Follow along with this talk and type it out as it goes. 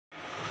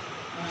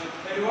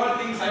that you all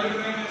think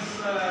cybercrime is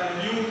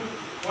new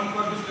one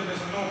for this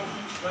generation. No,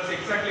 that's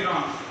exactly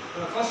wrong.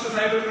 The first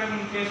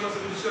cybercrime case was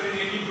registered in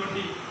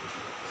 1820.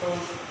 So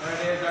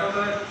that was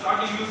a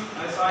shocking news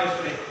I saw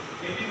yesterday.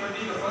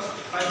 1820, the first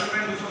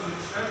cybercrime which was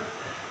registered.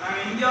 And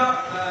in India,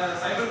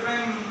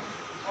 cybercrime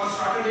was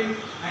started in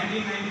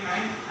 1999,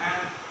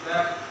 and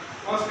that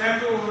was came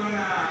to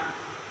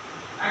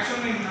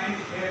action in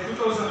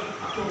 2000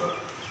 October.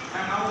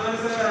 And now there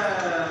is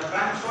a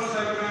branch called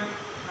cybercrime,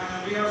 and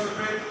we have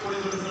separate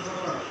police division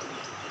for that.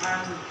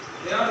 And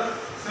they are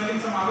sending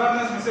some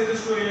awareness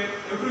messages to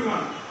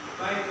everyone,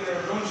 like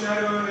don't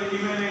share your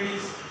email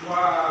IDs,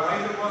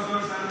 Wi-Fi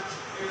passwords, and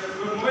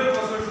your mobile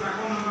passwords and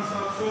account numbers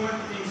are so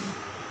many things.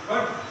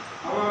 But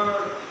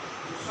our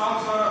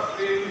shops are,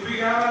 if we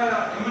have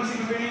a MNC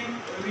company,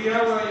 we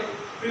have a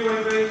free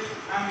Wi-Fi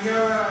and we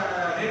have a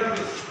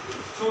database.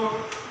 So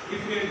if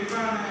a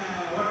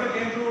worker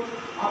came to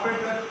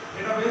operate that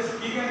database,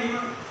 he can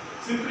even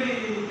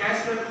simply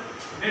cache that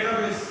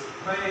database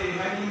by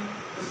hacking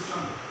the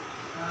system.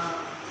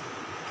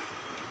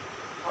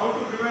 How to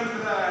prevent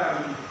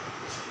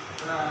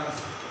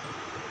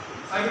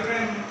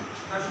cybercrime?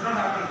 That should not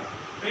happen.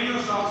 Train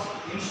your shops,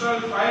 install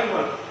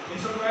firewall.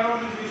 Install firewall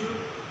means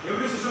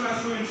every system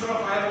has to install a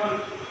firewall,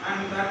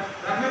 and that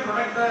may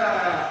protect the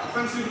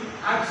offensive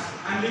apps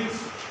and links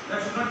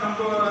that should not come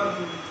to our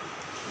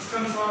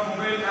systems or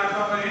mobile,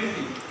 laptop or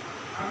anything.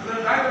 And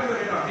the back up your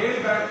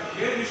data.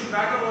 Daily we should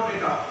back up our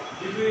data.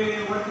 If we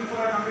are working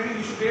for a company,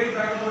 we should daily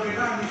back up our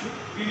data, and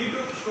we need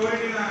to store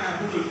it in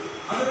Google.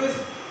 Otherwise,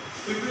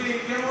 if we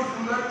came out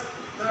from that,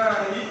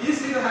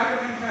 easily the hacker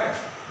can hack.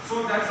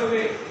 So that's the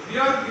way. We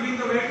are giving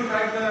the way to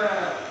hack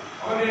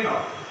our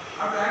data.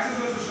 Have to access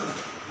your system.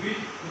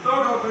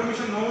 Without our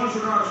permission, no one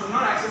should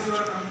not access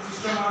your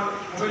system or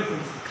mobile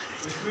phones.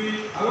 If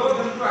we allow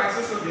them to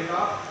access your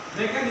data,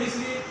 they can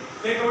easily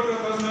take out your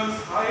personals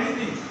or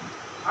anything.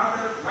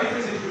 After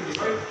Wi-Fi security,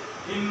 right?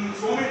 In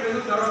so many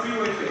places there are free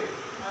Wi-Fi.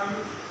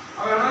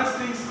 Our advanced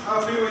things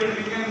are free Wi-Fi.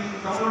 We can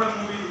download a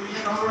movie, we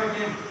can download a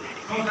game.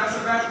 No, that's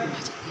a bad thing.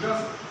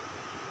 Because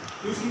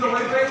using the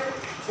Wi-Fi,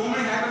 so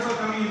many hackers are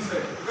coming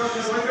inside. Because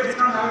the Wi-Fi did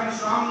not have any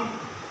strong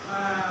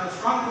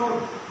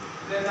code.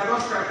 That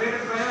was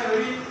created by a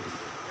very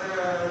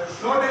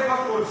slow type of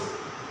codes.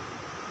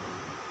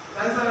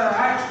 That is the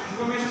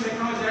Information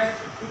Technology Act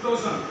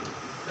 2000.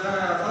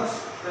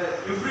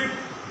 Every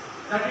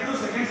 32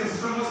 seconds the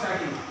system was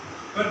hacking.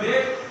 Per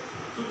day,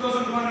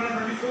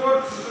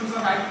 2,224 systems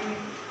are hacking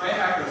by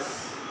hackers.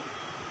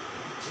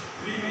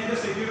 Three major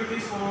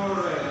securities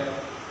for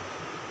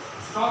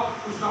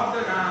stop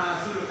the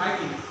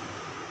hacking.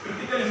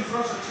 Critical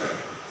infrastructure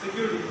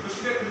security.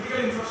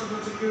 Critical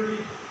infrastructure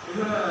security is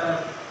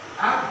a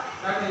app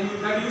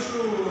that used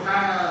to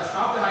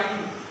stop the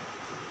hacking.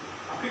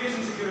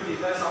 Application security.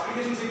 That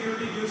application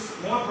security gives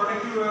more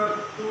protective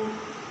to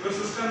your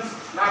systems,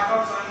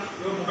 laptops, and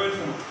your mobile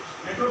phone.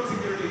 Network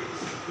security.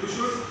 You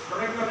should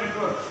protect your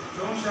network.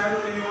 Don't share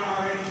with anyone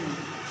or anything.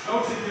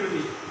 Cloud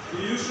security.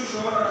 You used to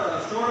store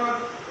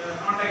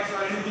contacts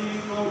or anything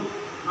in cloud,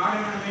 not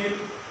in a mail.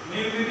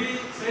 Mail may be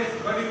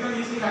safe, but you can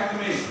easily hack the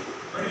mail.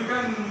 But you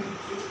can,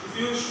 if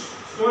you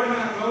store in a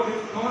cloud,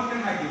 no one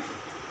can hack it.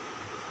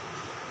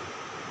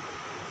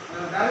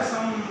 There is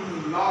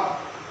some law,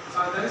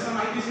 there is some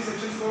IPC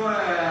sections for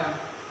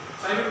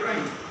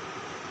cybercrime.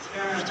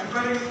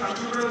 Employing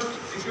computer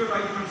secure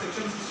document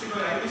section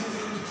 65, IPC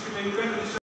section 65, you can register